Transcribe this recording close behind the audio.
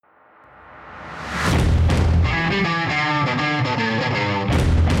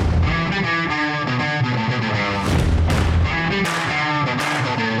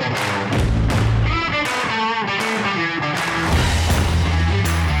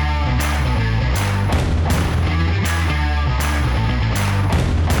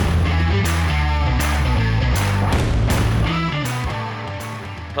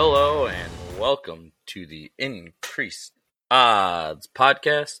welcome to the Increased Odds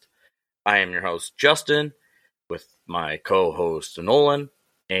podcast. I am your host, Justin, with my co-host, Nolan,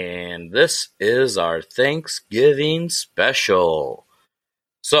 and this is our Thanksgiving special.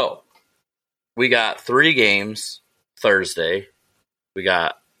 So, we got 3 games Thursday. We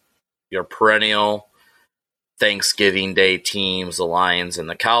got your perennial Thanksgiving Day teams, the Lions and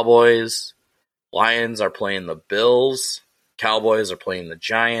the Cowboys. Lions are playing the Bills. Cowboys are playing the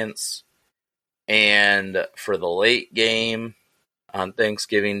Giants. And for the late game on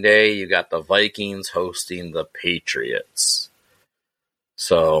Thanksgiving Day, you got the Vikings hosting the Patriots.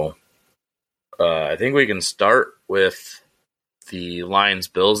 So, I think we can start with the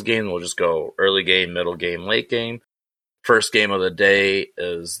Lions-Bills game. We'll just go early game, middle game, late game. First game of the day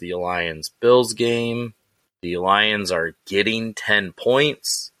is the Lions-Bills game. The Lions are getting 10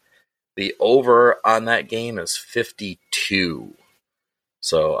 points. The over on that game is 52.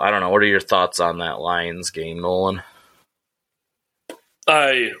 So, I don't know. What are your thoughts on that Lions game, Nolan?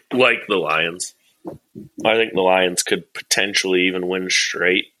 I like the Lions. I think the Lions could potentially even win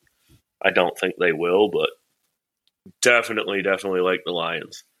straight. I don't think they will, but definitely like the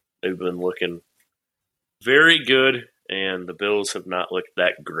Lions. They've been looking very good, and the Bills have not looked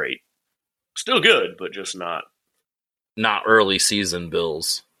that great. Still good, but just not. Not early season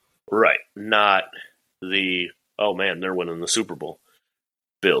Bills. Right. Not the, oh man, they're winning the Super Bowl.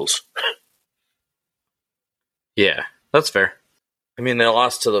 Bills. Yeah, that's fair. I mean, they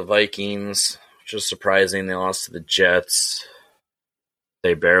lost to the Vikings, which is surprising. They lost to the Jets.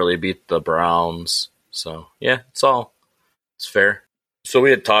 They barely beat the Browns. So, yeah, it's fair. So we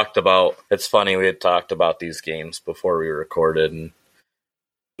had talked about, it's funny, we had talked about these games before we recorded, and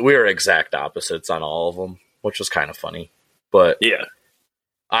we were exact opposites on all of them, which was kind of funny. But yeah,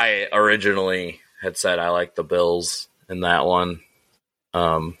 I originally had said I liked the Bills in that one.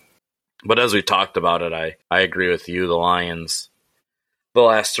 But as we talked about it, I agree with you. The Lions, the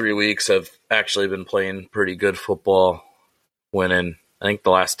last 3 weeks have actually been playing pretty good football, winning, I think,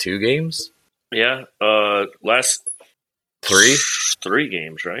 the last 2 games. Yeah, last 3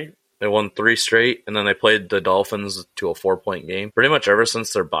 games, right? They won 3 straight, and then they played the Dolphins to a 4-point game. Pretty much ever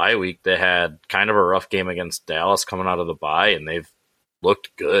since their bye week, they had kind of a rough game against Dallas coming out of the bye, and they've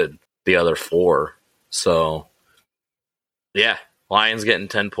looked good the other 4. So, yeah, Lions getting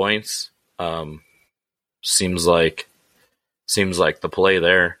 10 points. Seems like the play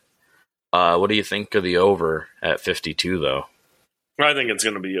there. What do you think of the over at 52, though? I think it's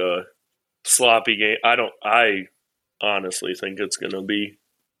going to be a sloppy game. I honestly think it's going to be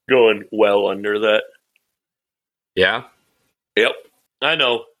going well under that. Yeah? Yep. I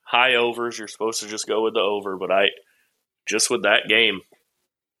know, high overs, you're supposed to just go with the over, but just with that game,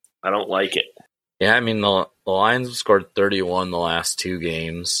 I don't like it. Yeah, I mean, the Lions have scored 31 the last 2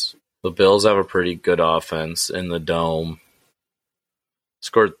 games. The Bills have a pretty good offense in the Dome.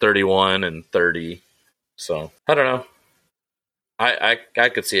 Scored 31 and 30. So, I don't know. I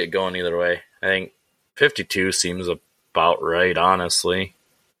could see it going either way. I think 52 seems about right, honestly.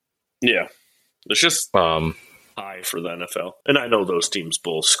 Yeah. It's just high for the NFL. And I know those teams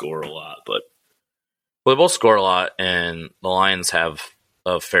both score a lot, but... Well, they both score a lot, and the Lions have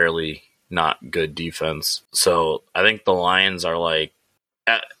a fairly not good defense. So, I think the Lions are like...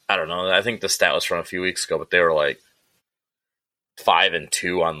 I don't know. I think the stat was from a few weeks ago, but they were like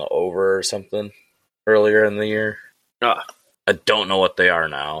 5-2 on the over or something earlier in the year. I don't know what they are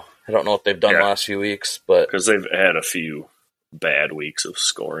now. I don't know what they've done the last few weeks, but because they've had a few bad weeks of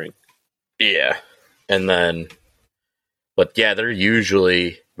scoring. Yeah, and then, but yeah, they're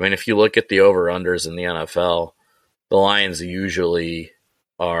usually. I mean, if you look at the over/unders in the NFL, the Lions usually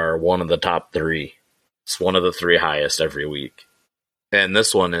are one of the top 3. It's one of the 3 highest every week. And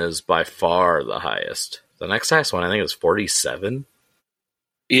this one is by far the highest. The next highest one, I think, is 47.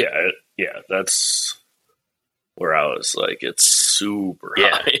 Yeah, that's where I was like, it's super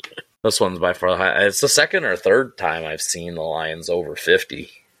high. This one's by far the highest. It's the second or third time I've seen the Lions over 50.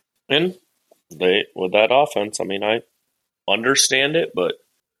 And with that offense, I mean, I understand it, but...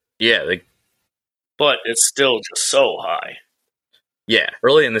 Yeah, but it's still just so high. Yeah,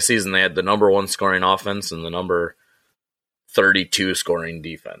 early in the season, they had the number 1 scoring offense and the number 32 scoring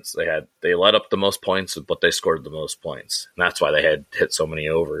defense. They let up the most points, but they scored the most points. And that's why they had hit so many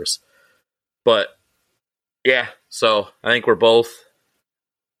overs. But yeah, so I think we're both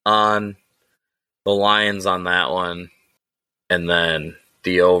on the Lions on that one. And then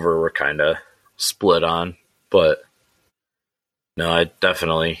the over we're kind of split on. But no, I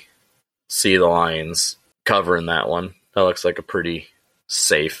definitely see the Lions covering that one. That looks like a pretty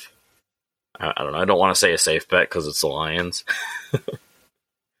safe, I don't know. I don't want to say a safe bet because it's the Lions.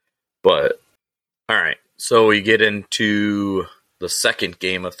 But All right, so we get into the second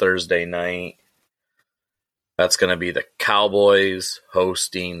game of Thursday night. That's going to be the Cowboys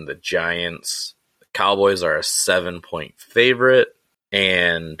hosting the Giants. The Cowboys are a 7-point favorite.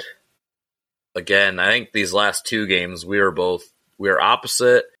 And again, I think these last two games, we were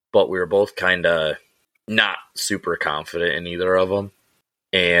opposite, but we were both kind of not super confident in either of them.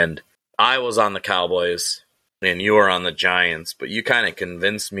 And I was on the Cowboys and you were on the Giants, but you kind of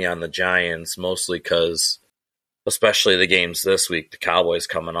convinced me on the Giants, mostly because, especially the games this week, the Cowboys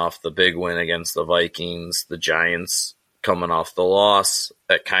coming off the big win against the Vikings, the Giants coming off the loss.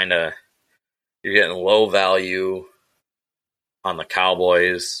 That kind of, you're getting low value on the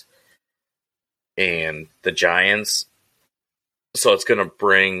Cowboys and the Giants. So it's going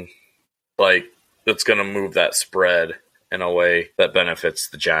to it's going to move that spread in a way that benefits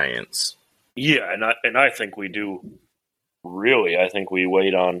the Giants. Yeah, and I think we do. Really, I think we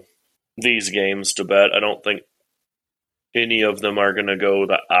wait on these games to bet. I don't think any of them are going to go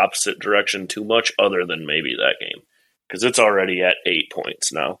the opposite direction too much, other than maybe that game, because it's already at 8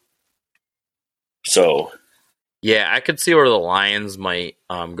 points now. So, yeah, I could see where the Lions might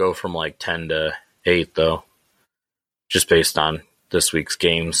go from like 10 to 8, though, just based on this week's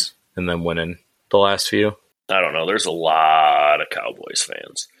games and then winning the last few. I don't know. There's a lot of Cowboys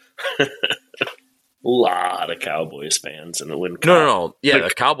fans. Lot of Cowboys fans, and when no. Yeah,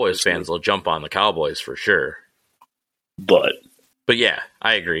 the Cowboys fans will jump on the Cowboys for sure. But yeah,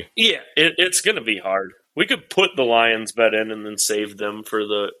 I agree. Yeah, it's going to be hard. We could put the Lions bet in and then save them for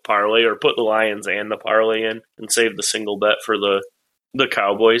the parlay, or put the Lions and the parlay in and save the single bet for the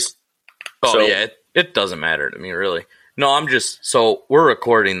Cowboys. Oh, yeah, it doesn't matter to me, really. No, so we're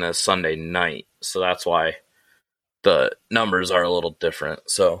recording this Sunday night, so that's why the numbers are a little different.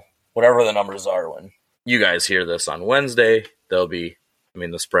 So whatever the numbers are when you guys hear this on Wednesday, the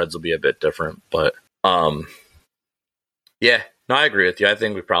spreads will be a bit different. But, yeah, no, I agree with you. I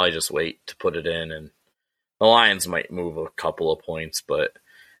think we probably just wait to put it in, and the Lions might move a couple of points, but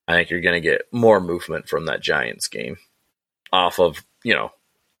I think you're going to get more movement from that Giants game off of,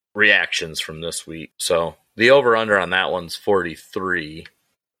 reactions from this week. So the over-under on that one's 43,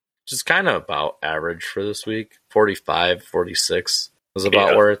 which is kind of about average for this week. 45, 46 is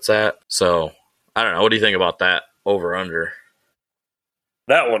about where it's at. So I don't know. What do you think about that over-under?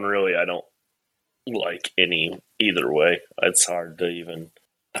 That one, really, I don't like either way. It's hard to even,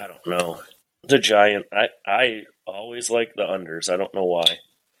 I don't know. The Giant, I always like the unders. I don't know why.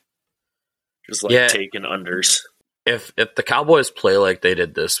 Just taking unders. If the Cowboys play like they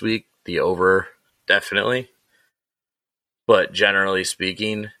did this week, the over, definitely. But generally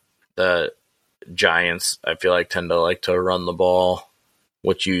speaking, the Giants, I feel like, tend to like to run the ball,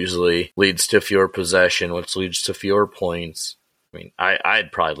 which usually leads to fewer possession, which leads to fewer points. I mean,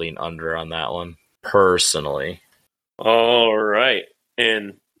 I'd probably lean under on that one, personally. All right.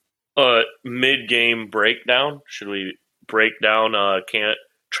 And mid-game breakdown. Should we break down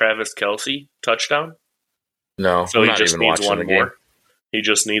Travis Kelce touchdown? No, so he just needs one more. Game. He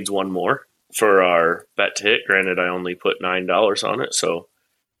just needs one more for our bet to hit. Granted, I only put $9 on it,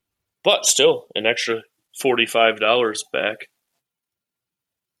 but still an extra $45 back.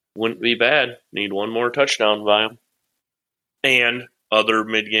 Wouldn't be bad. Need one more touchdown by him. And other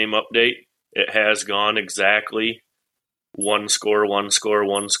mid-game update, it has gone exactly one score.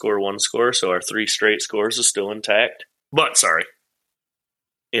 So our 3 straight scores is still intact. But sorry,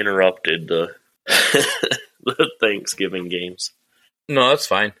 interrupted the the Thanksgiving games. No, that's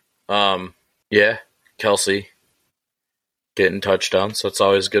fine. Yeah, Kelce getting touchdowns, so it's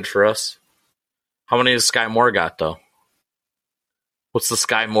always good for us. How many has Sky Moore got, though? What's the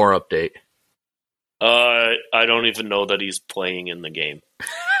Sky Moore update? I don't even know that he's playing in the game.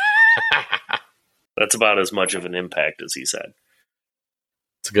 That's about as much of an impact as he's had.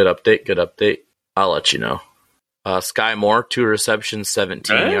 It's a good update. I'll let you know. Sky Moore, 2 receptions,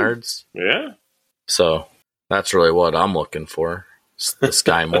 17 yards. Yeah. So that's really what I'm looking for, the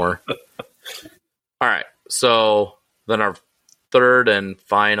Sky Moore. All right, so then our third and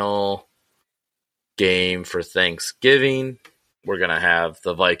final game for Thanksgiving, we're going to have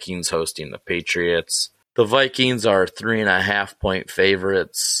the Vikings hosting the Patriots. The Vikings are 3.5-point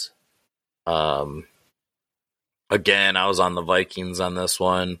favorites. Again, I was on the Vikings on this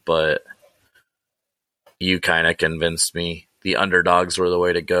one, but you kind of convinced me. The underdogs were the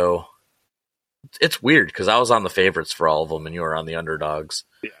way to go. It's weird because I was on the favorites for all of them, and you were on the underdogs.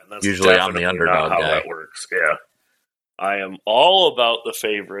 Yeah, that's usually I'm the underdog not how guy. That works. Yeah, I am all about the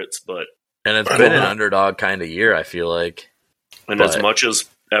favorites, but it's been an underdog kind of year, I feel like. And as much as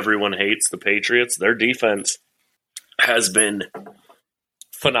everyone hates the Patriots, their defense has been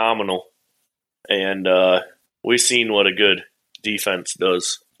phenomenal. And we've seen what a good defense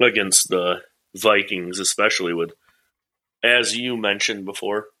does against the Vikings, especially with, as you mentioned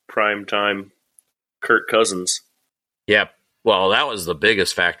before, primetime Kirk Cousins. Yeah, well, that was the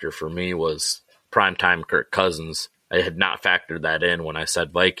biggest factor for me was primetime Kirk Cousins. I had not factored that in when I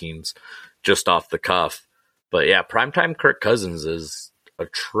said Vikings, just off the cuff. But yeah, primetime Kirk Cousins is a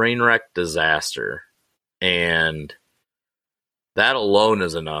train wreck disaster. And that alone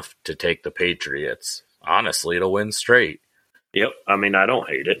is enough to take the Patriots, honestly, to win straight. Yep, I mean, I don't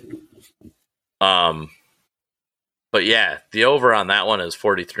hate it. But yeah, the over on that one is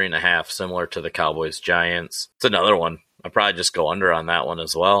 43.5, similar to the Cowboys-Giants. It's another one. I'd probably just go under on that one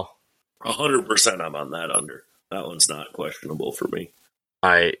as well. 100% I'm on that under. That one's not questionable for me.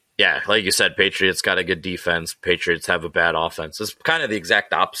 Yeah, like you said, Patriots got a good defense. Patriots have a bad offense. It's kind of the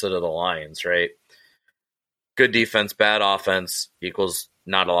exact opposite of the Lions, right? Good defense, bad offense equals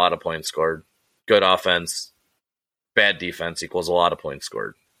not a lot of points scored. Good offense, bad defense equals a lot of points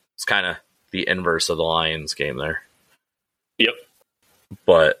scored. It's kind of the inverse of the Lions game there. Yep.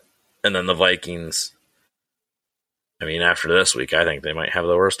 And then the Vikings, I mean, after this week, I think they might have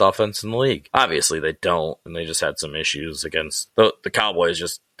the worst offense in the league. Obviously, they don't, and they just had some issues against the Cowboys.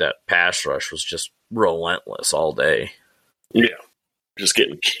 Just that pass rush was just relentless all day. Yeah, just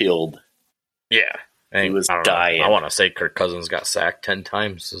getting killed. Yeah. He was dying. I want to say Kirk Cousins got sacked 10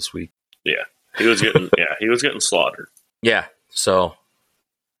 times this week. Yeah, he was getting slaughtered. Yeah, so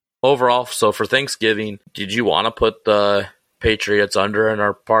overall, so for Thanksgiving, did you want to put the Patriots under in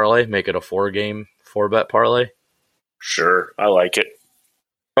our parlay? Make it a 4-bet parlay? Sure, I like it.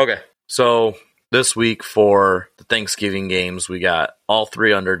 Okay, so this week for the Thanksgiving games, we got all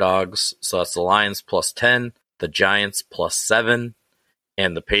 3 underdogs. So that's the Lions plus 10, the Giants plus 7,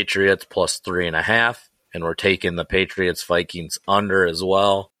 and the Patriots plus 3.5. And we're taking the Patriots-Vikings under as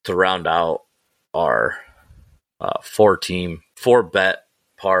well to round out our 4-bet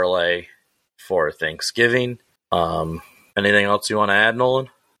parlay for Thanksgiving. Anything else you want to add, Nolan?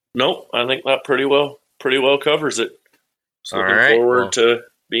 Nope, I think that pretty well covers it. So looking forward to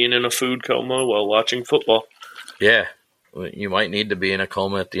being in a food coma while watching football. Yeah, you might need to be in a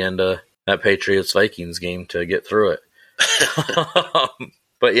coma at the end of that Patriots-Vikings game to get through it.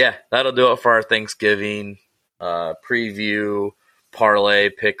 But yeah, that'll do it for our Thanksgiving preview, parlay,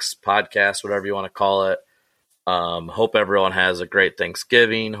 picks, podcast, whatever you want to call it. Hope everyone has a great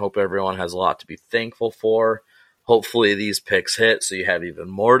Thanksgiving. Hope everyone has a lot to be thankful for. Hopefully these picks hit so you have even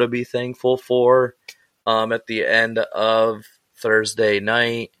more to be thankful for at the end of Thursday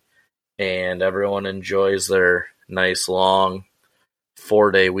night. And everyone enjoys their nice long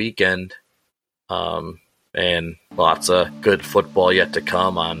 4-day weekend. And lots of good football yet to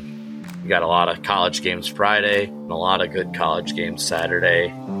come we got a lot of college games Friday and a lot of good college games Saturday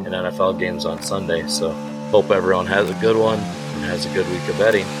and NFL games on Sunday. So hope everyone has a good one and has a good week of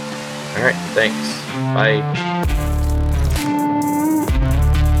betting. All right, thanks. Bye.